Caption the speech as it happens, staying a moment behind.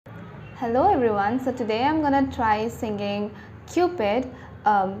Hello everyone, so today I'm gonna try singing Cupid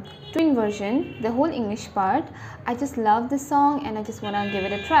twin version, the whole English part. I just love this song and I just wanna give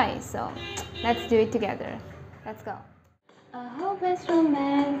it a try, so let's do it together. Let's go. A hopeless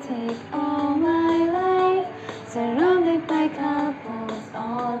romantic all my life, surrounded by couples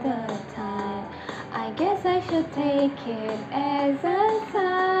all the time. I guess I should take it as a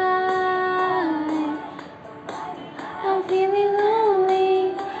sign. I'm feeling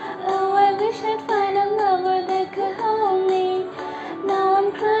lonely. Oh, I wish I'd find a lover that could hold me. Now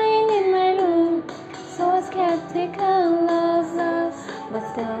I'm crying in my room, so skeptical of love, but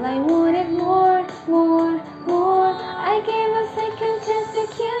still I wanted more, more, more. I gave a second chance to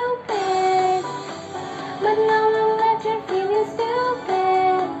Cupid, but now I'm left here feeling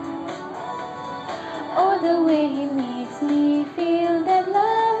stupid. Oh, the way he makes me feel that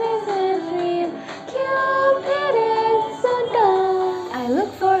love isn't real. Cupid is so dumb. I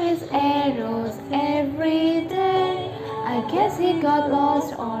look for his arrows every day. I guess he got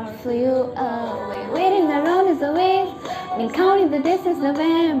lost or flew away. Waiting around is a waste. Been counting the days since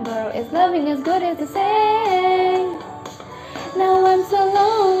November. Is loving as good as the saying? Now I'm so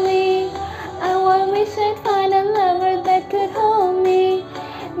lonely. Oh, I wish I'd find a lover that could hold me.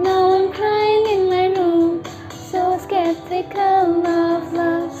 Now I'm crying in my room, so skeptical of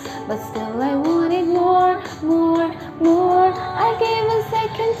love, but still I wanted more, more, more. I gave a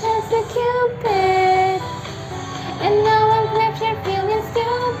second chance to Cupid, and now I'm left here feeling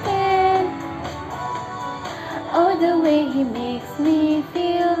stupid. Oh, the way he makes me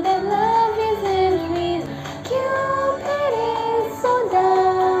feel that love isn't real. Cupid is so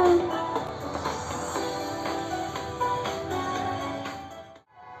dumb.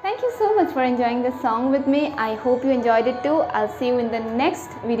 Thank you so much for enjoying this song with me. I hope you enjoyed it too. I'll see you in the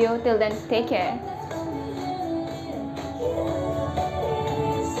next video. Till then, take care.